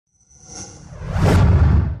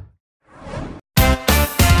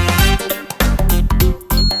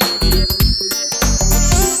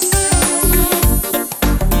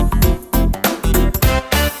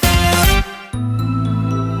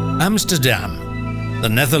Amsterdam, the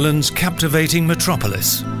Netherlands' captivating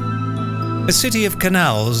metropolis. A city of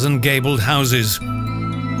canals and gabled houses,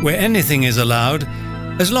 where anything is allowed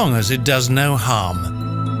as long as it does no harm.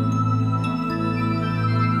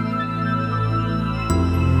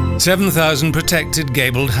 7,000 protected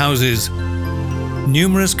gabled houses,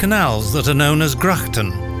 numerous canals that are known as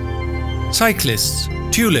grachten, cyclists,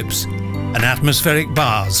 tulips and atmospheric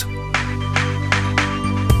bars.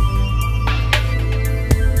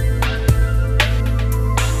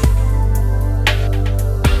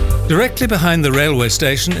 Directly behind the railway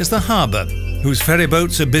station is the harbour, whose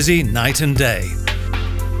ferryboats are busy night and day.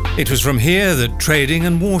 It was from here that trading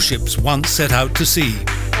and warships once set out to sea.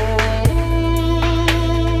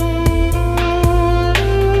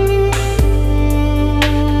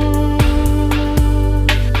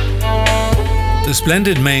 The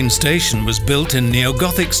splendid main station was built in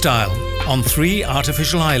neo-Gothic style on 3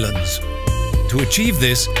 artificial islands. To achieve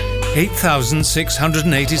this,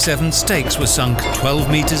 8,687 stakes were sunk 12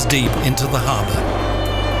 metres deep into the harbour.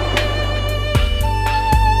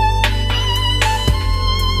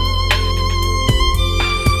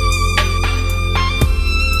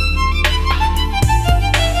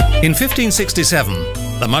 In 1567,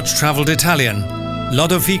 the much-travelled Italian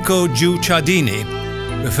Lodovico Guicciardini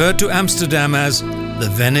referred to Amsterdam as the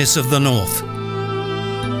Venice of the North.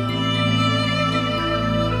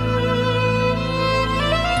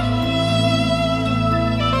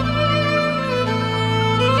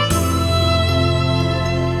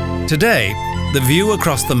 Today, the view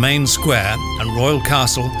across the main square and royal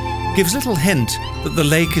castle gives little hint that the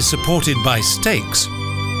lake is supported by stakes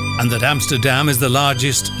and that Amsterdam is the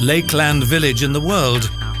largest lakeland village in the world.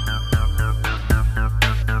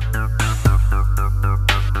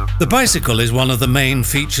 The bicycle is one of the main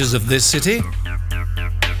features of this city.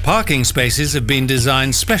 Parking spaces have been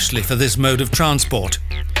designed specially for this mode of transport,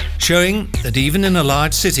 showing that even in a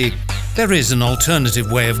large city, there is an alternative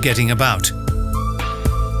way of getting about.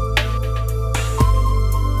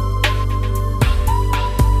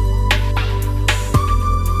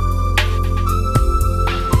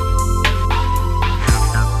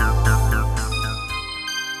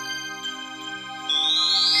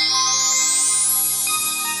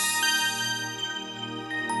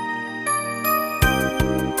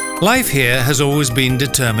 Life here has always been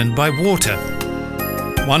determined by water.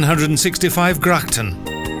 165 grachten,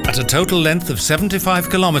 at a total length of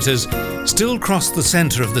 75 kilometres, still cross the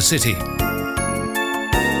centre of the city.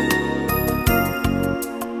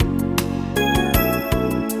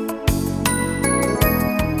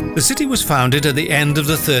 The city was founded at the end of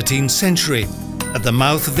the 13th century, at the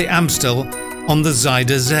mouth of the Amstel on the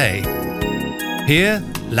Zuider Zee. Here,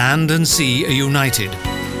 land and sea are united.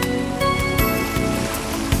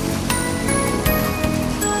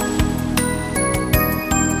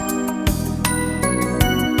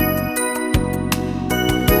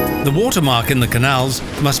 The watermark in the canals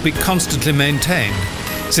must be constantly maintained,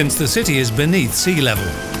 since the city is beneath sea level.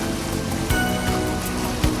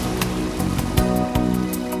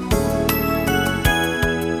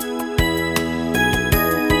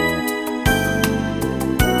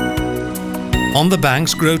 On the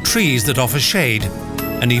banks grow trees that offer shade,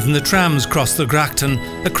 and even the trams cross the grachten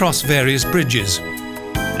across various bridges.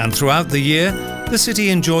 And throughout the year, the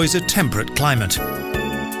city enjoys a temperate climate.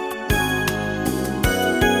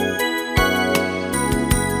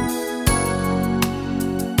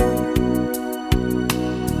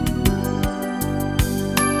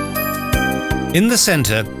 In the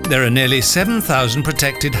centre, there are nearly 7,000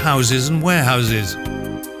 protected houses and warehouses.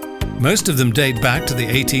 Most of them date back to the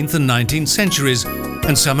 18th and 19th centuries,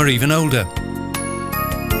 and some are even older.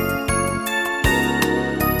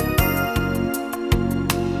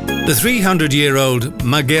 The 300-year-old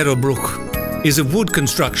Magere Brug is of wood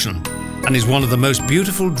construction and is one of the most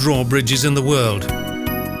beautiful drawbridges in the world.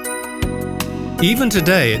 Even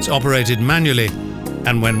today it's operated manually,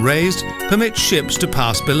 and when raised, permits ships to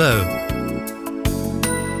pass below.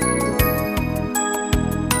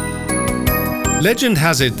 Legend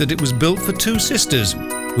has it that it was built for 2 sisters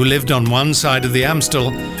who lived on one side of the Amstel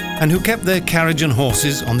and who kept their carriage and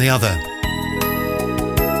horses on the other.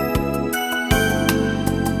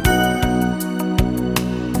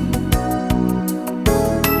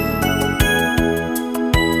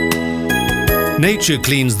 Nature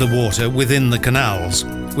cleans the water within the canals,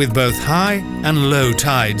 with both high and low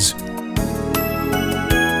tides.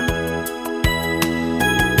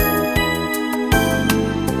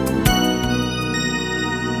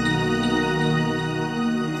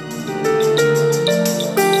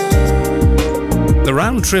 The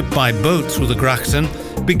round trip by boat through the grachten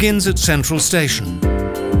begins at Central Station.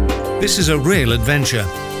 This is a real adventure,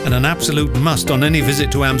 and an absolute must on any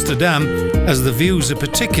visit to Amsterdam, as the views are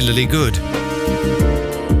particularly good.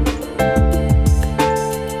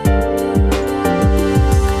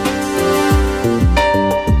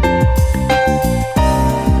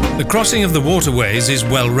 The crossing of the waterways is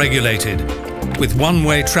well regulated, with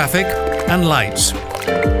one-way traffic and lights.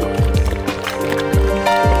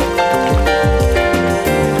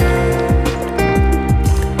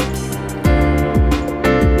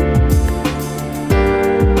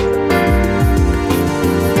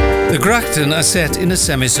 The grachten are set in a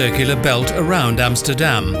semicircular belt around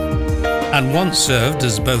Amsterdam, and once served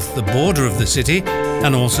as both the border of the city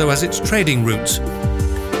and also as its trading routes.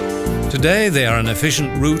 Today they are an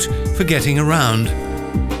efficient route for getting around.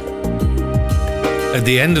 At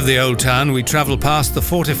the end of the old town we travel past the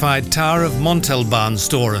fortified tower of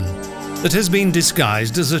Montelbaanstoren that has been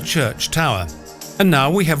disguised as a church tower. And now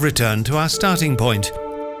we have returned to our starting point.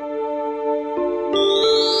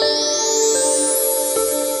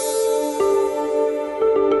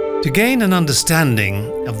 To gain an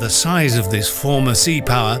understanding of the size of this former sea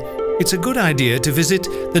power, it's a good idea to visit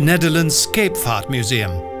the Netherlands Scheepvaart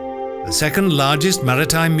Museum, the second largest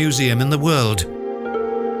maritime museum in the world.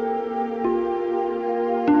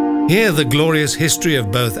 Here the glorious history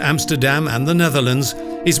of both Amsterdam and the Netherlands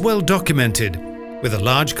is well documented, with a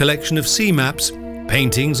large collection of sea maps,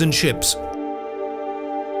 paintings and ships.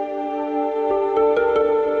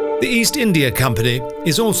 The East India Company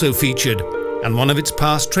is also featured, and one of its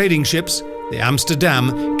past trading ships, the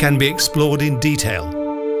Amsterdam, can be explored in detail.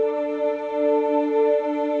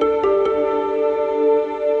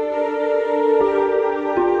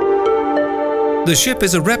 The ship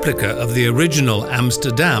is a replica of the original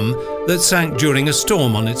Amsterdam that sank during a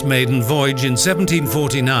storm on its maiden voyage in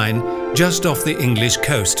 1749 just off the English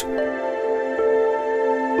coast.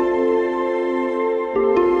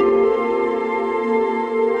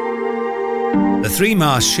 The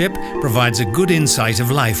three-mast ship provides a good insight of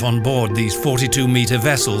life on board these 42-metre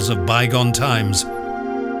vessels of bygone times.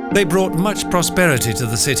 They brought much prosperity to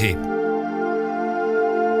the city.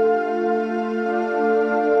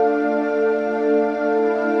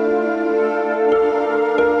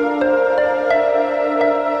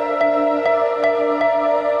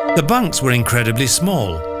 The bunks were incredibly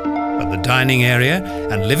small, but the dining area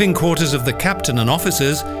and living quarters of the captain and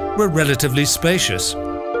officers were relatively spacious.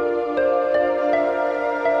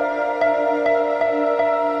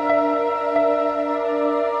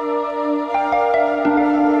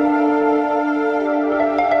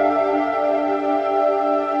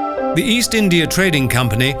 The East India Trading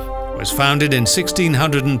Company was founded in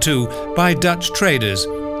 1602 by Dutch traders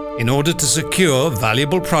in order to secure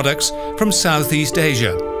valuable products from Southeast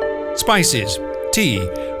Asia: spices, tea,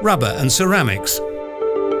 rubber and ceramics.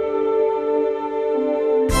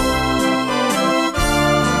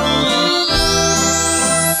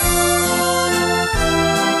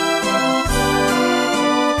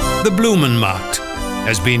 The Bloemenmarkt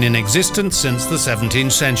has been in existence since the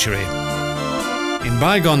 17th century. In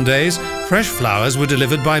bygone days, fresh flowers were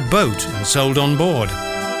delivered by boat and sold on board.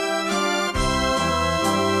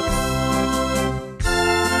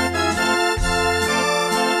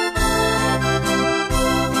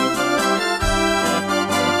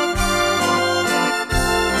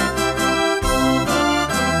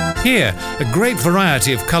 Here, a great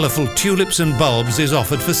variety of colourful tulips and bulbs is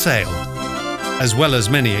offered for sale, as well as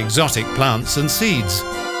many exotic plants and seeds.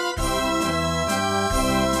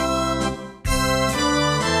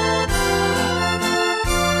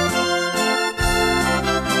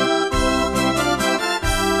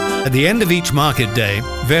 At the end of each market day,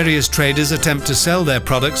 various traders attempt to sell their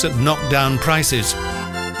products at knockdown prices.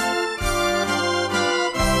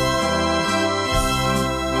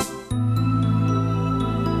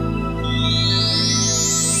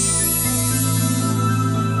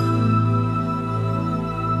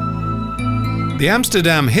 The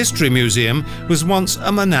Amsterdam History Museum was once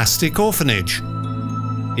a monastic orphanage.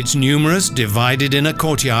 Its numerous divided inner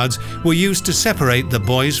courtyards were used to separate the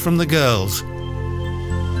boys from the girls.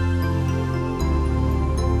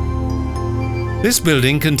 This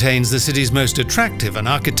building contains the city's most attractive and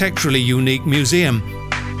architecturally unique museum,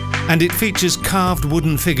 and it features carved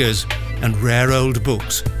wooden figures and rare old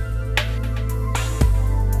books.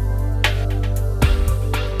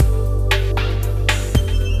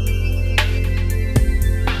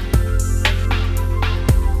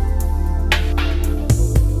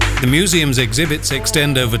 The museum's exhibits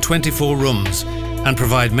extend over 24 rooms and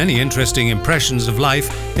provide many interesting impressions of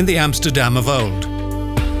life in the Amsterdam of old.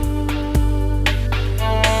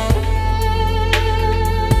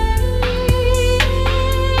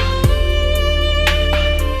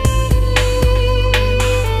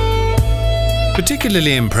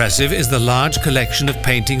 Particularly impressive is the large collection of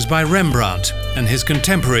paintings by Rembrandt and his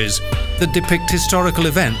contemporaries that depict historical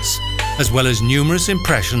events, as well as numerous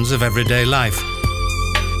impressions of everyday life.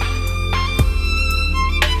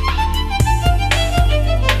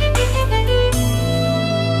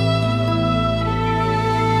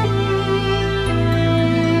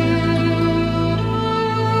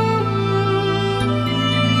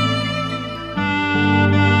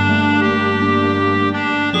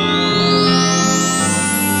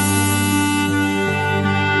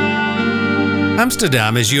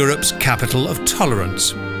 Amsterdam is Europe's capital of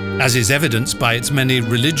tolerance, as is evidenced by its many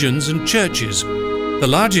religions and churches. The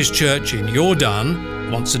largest church in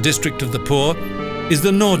Jordaan, once a district of the poor, is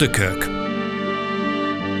the Noorderkerk.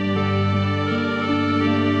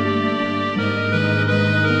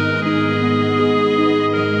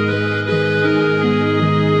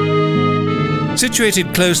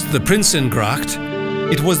 Situated close to the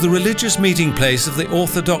Prinsengracht, it was the religious meeting place of the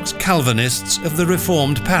Orthodox Calvinists of the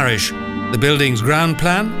Reformed parish. The building's ground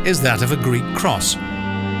plan is that of a Greek cross.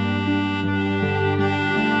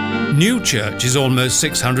 New Church is almost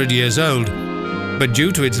 600 years old, but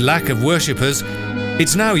due to its lack of worshippers,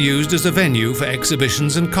 it's now used as a venue for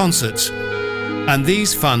exhibitions and concerts, and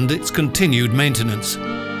these fund its continued maintenance.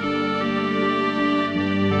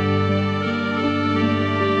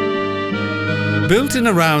 Built in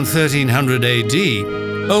around 1300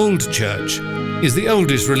 AD, Old Church is the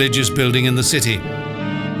oldest religious building in the city.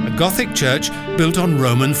 A Gothic church built on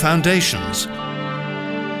Roman foundations.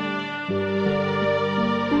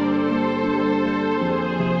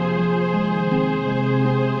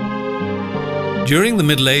 During the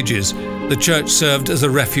Middle Ages, the church served as a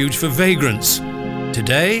refuge for vagrants.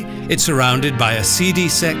 Today, it's surrounded by a seedy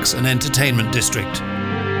sex and entertainment district.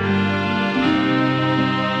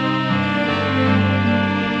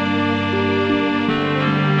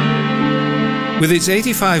 With its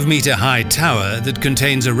 85-metre-high tower that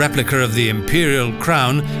contains a replica of the imperial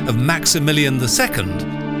crown of Maximilian II,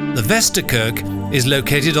 the Westerkerk is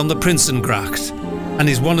located on the Prinsengracht and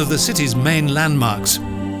is one of the city's main landmarks.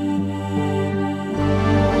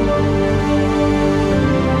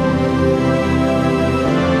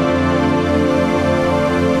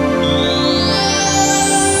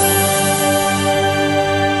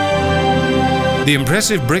 The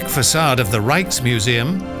impressive brick facade of the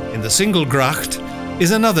Rijksmuseum in the Single Gracht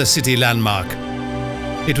is another city landmark.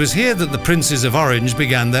 It was here that the Princes of Orange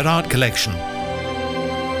began their art collection.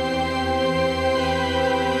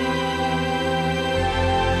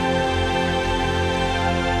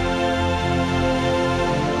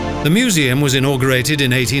 The museum was inaugurated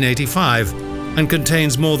in 1885 and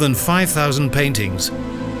contains more than 5,000 paintings,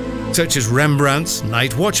 such as Rembrandt's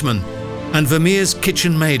Night Watchman and Vermeer's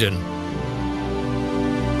Kitchen Maiden.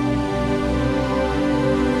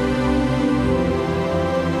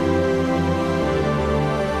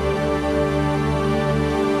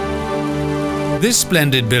 This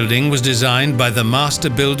splendid building was designed by the master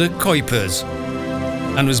builder Kuipers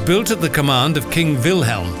and was built at the command of King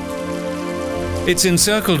Wilhelm. It's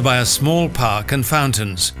encircled by a small park and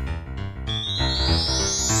fountains.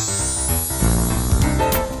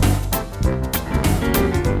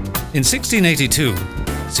 In 1682,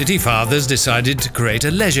 city fathers decided to create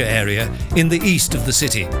a leisure area in the east of the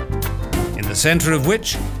city, in the centre of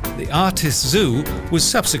which the Artists' Zoo was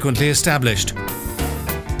subsequently established.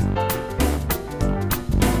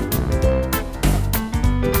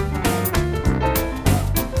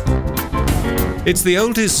 It's the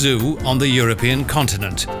oldest zoo on the European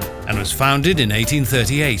continent and was founded in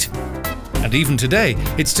 1838. And even today,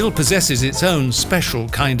 it still possesses its own special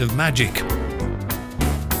kind of magic.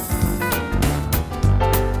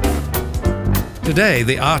 Today,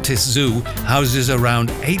 the Artists' Zoo houses around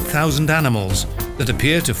 8,000 animals that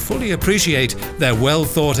appear to fully appreciate their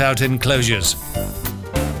well-thought-out enclosures.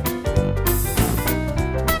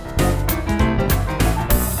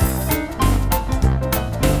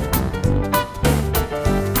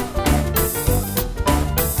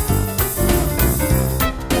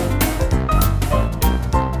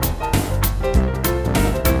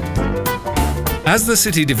 As the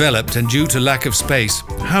city developed and due to lack of space,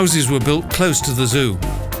 houses were built close to the zoo.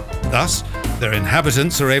 Thus, their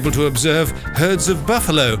inhabitants are able to observe herds of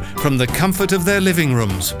buffalo from the comfort of their living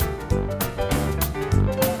rooms.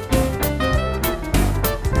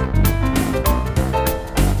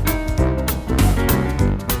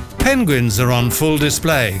 Penguins are on full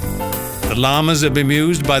display. The llamas are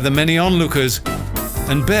bemused by the many onlookers,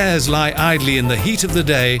 and bears lie idly in the heat of the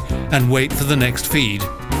day and wait for the next feed.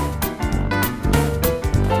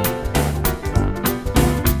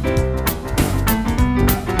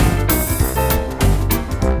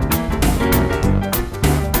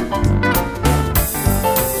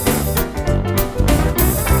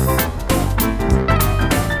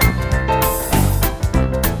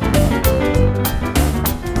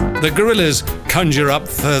 the guerrillas conjure up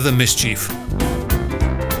further mischief.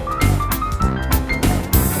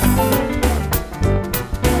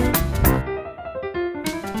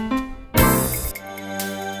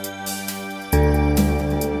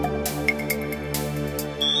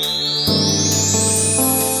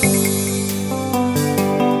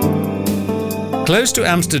 Close to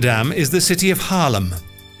Amsterdam is the city of Haarlem,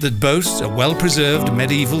 that boasts a well-preserved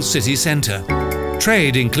medieval city centre.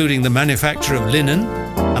 Trade, including the manufacture of linen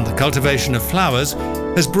and the cultivation of flowers,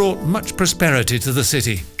 has brought much prosperity to the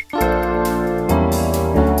city.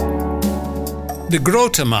 The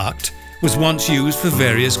Grote Markt was once used for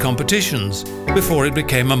various competitions before it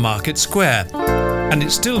became a market square, and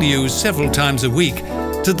it's still used several times a week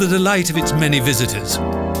to the delight of its many visitors.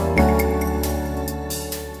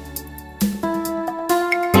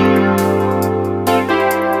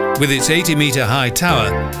 With its 80-metre high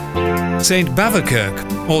tower, St.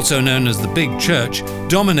 Baverkerk, also known as the Big Church,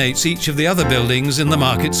 dominates each of the other buildings in the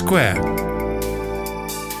market square.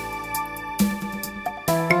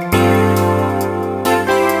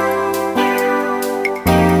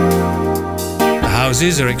 The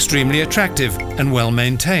houses are extremely attractive and well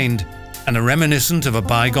maintained, and are reminiscent of a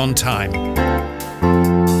bygone time.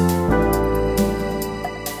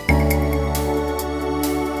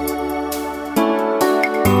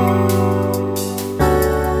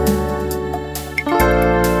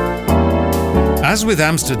 As with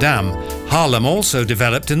Amsterdam, Haarlem also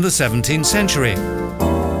developed in the 17th century.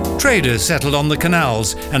 Traders settled on the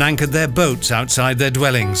canals and anchored their boats outside their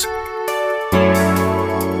dwellings.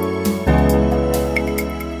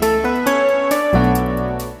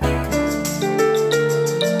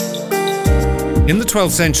 In the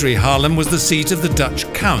 12th century, Haarlem was the seat of the Dutch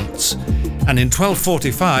counts, and in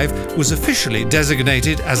 1245 was officially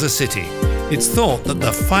designated as a city. It's thought that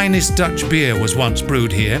the finest Dutch beer was once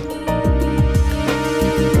brewed here.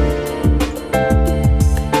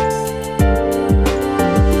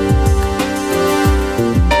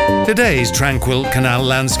 Today's tranquil canal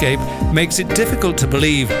landscape makes it difficult to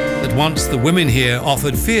believe that once the women here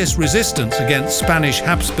offered fierce resistance against Spanish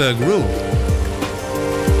Habsburg rule.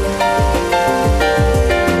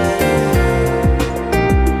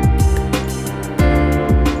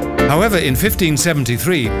 However, in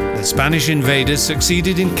 1573, the Spanish invaders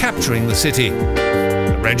succeeded in capturing the city.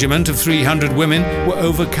 A regiment of 300 women were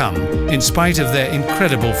overcome in spite of their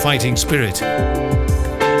incredible fighting spirit.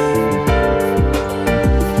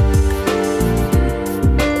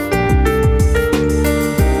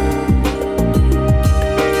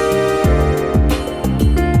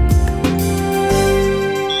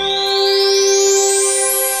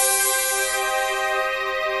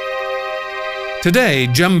 Today,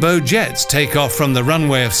 jumbo jets take off from the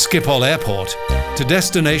runway of Schiphol Airport to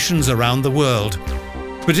destinations around the world.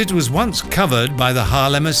 But it was once covered by the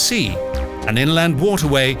Haarlemmer Sea, an inland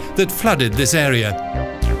waterway that flooded this area.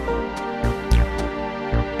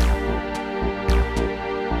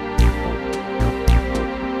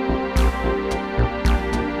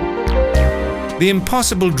 The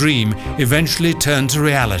impossible dream eventually turned to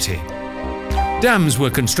reality. Dams were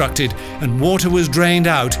constructed and water was drained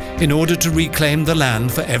out in order to reclaim the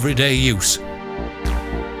land for everyday use.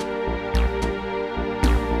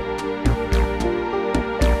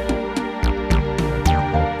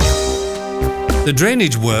 The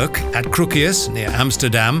drainage work at Crucius near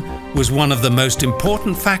Amsterdam was one of the most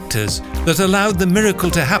important factors that allowed the miracle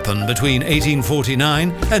to happen between 1849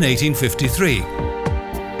 and 1853.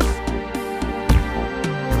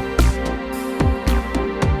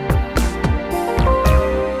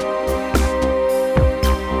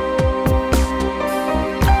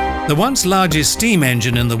 The once largest steam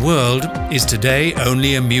engine in the world is today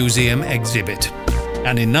only a museum exhibit,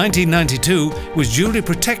 and in 1992 was duly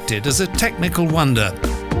protected as a technical wonder.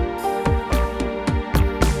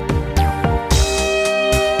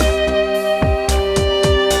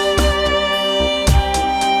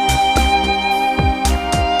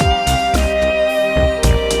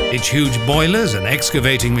 Its huge boilers and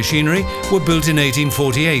excavating machinery were built in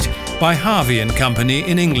 1848 by Harvey and Company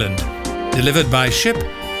in England, delivered by ship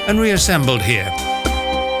and reassembled here.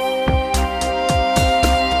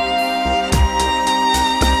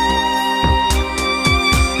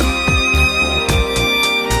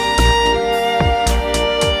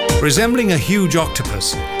 Resembling a huge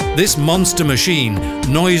octopus, this monster machine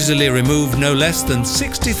noisily removed no less than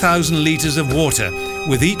 60,000 litres of water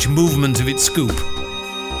with each movement of its scoop.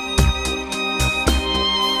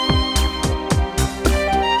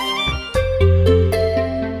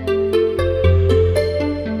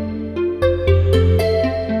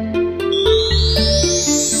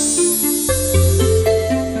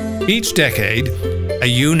 Each decade, A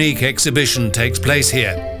unique exhibition takes place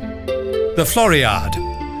here. The Floriade.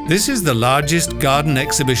 This is the largest garden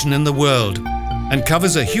exhibition in the world and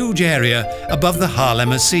covers a huge area above the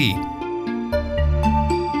Haarlemmer Sea.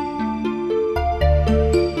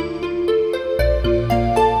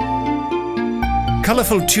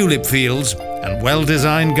 Colourful tulip fields and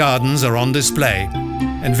well-designed gardens are on display,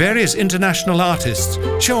 and various international artists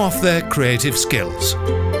show off their creative skills.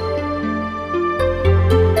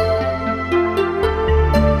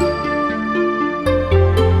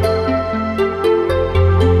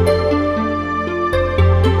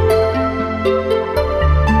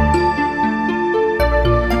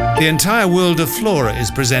 The entire world of flora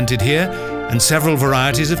is presented here, and several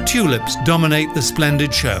varieties of tulips dominate the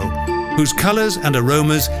splendid show, whose colours and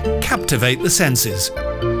aromas captivate the senses.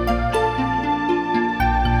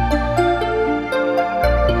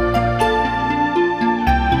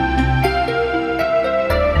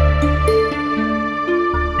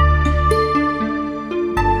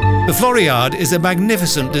 The Floriade is a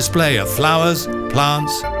magnificent display of flowers,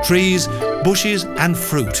 plants, trees, bushes and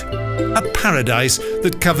fruit. A paradise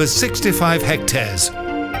that covers 65 hectares.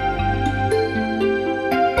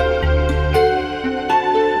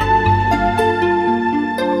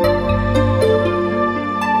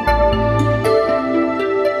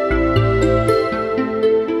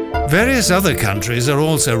 Various other countries are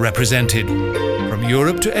also represented. From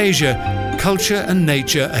Europe to Asia, culture and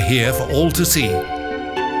nature are here for all to see.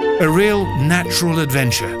 A real natural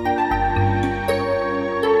adventure.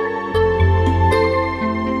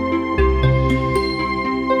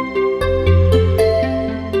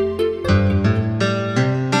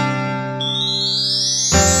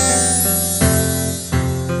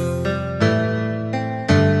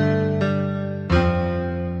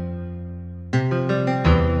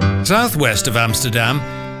 Southwest of Amsterdam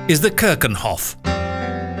is the Keukenhof.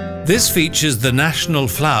 This features the national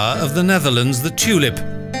flower of the Netherlands, the tulip.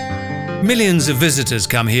 Millions of visitors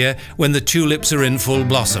come here when the tulips are in full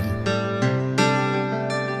blossom.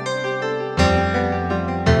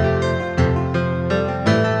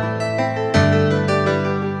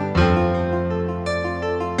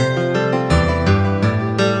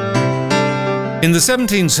 In the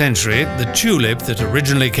 17th century, the tulip that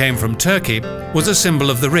originally came from Turkey was a symbol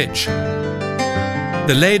of the rich.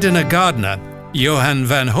 The Leidener gardener, Johan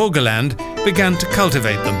van Hogeland, began to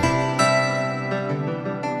cultivate them.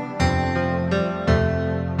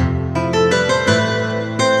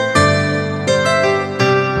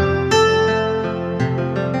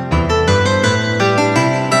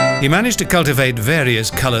 He managed to cultivate various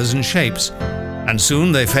colours and shapes, and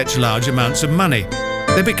soon they fetched large amounts of money.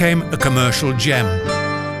 They became a commercial gem.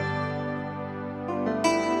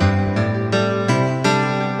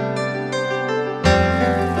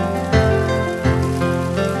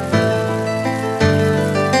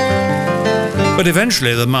 But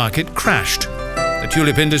eventually the market crashed. The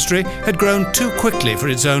tulip industry had grown too quickly for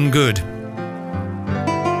its own good.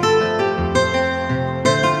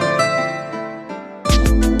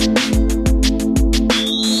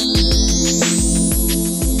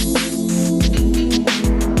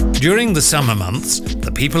 During the summer months,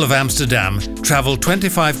 the people of Amsterdam travel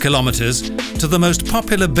 25 kilometers to the most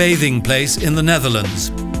popular bathing place in the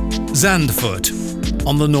Netherlands, Zandvoort,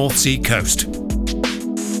 on the North Sea coast.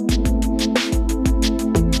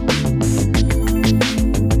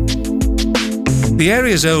 The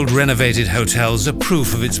area's old renovated hotels are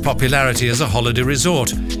proof of its popularity as a holiday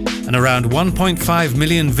resort, and around 1.5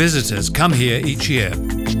 million visitors come here each year.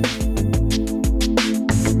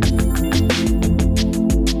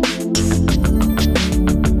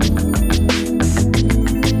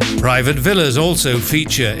 Private villas also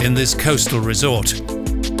feature in this coastal resort.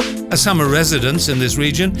 A summer residence in this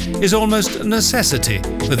region is almost a necessity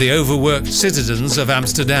for the overworked citizens of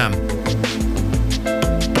Amsterdam.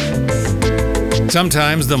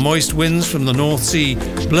 Sometimes the moist winds from the North Sea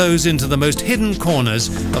blows into the most hidden corners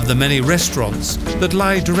of the many restaurants that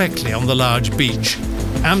lie directly on the large beach,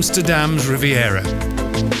 Amsterdam's Riviera.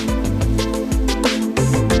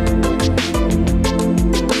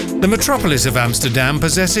 The metropolis of Amsterdam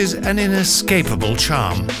possesses an inescapable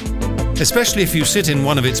charm, especially if you sit in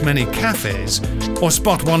one of its many cafes or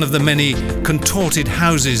spot one of the many contorted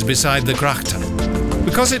houses beside the grachten.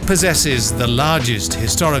 Because it possesses the largest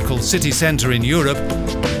historical city centre in Europe,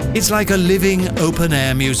 it's like a living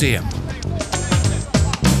open-air museum.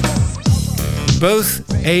 Both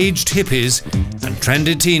aged hippies and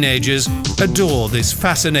trendy teenagers adore this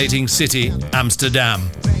fascinating city,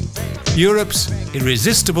 Amsterdam, Europe's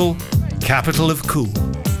irresistible capital of cool.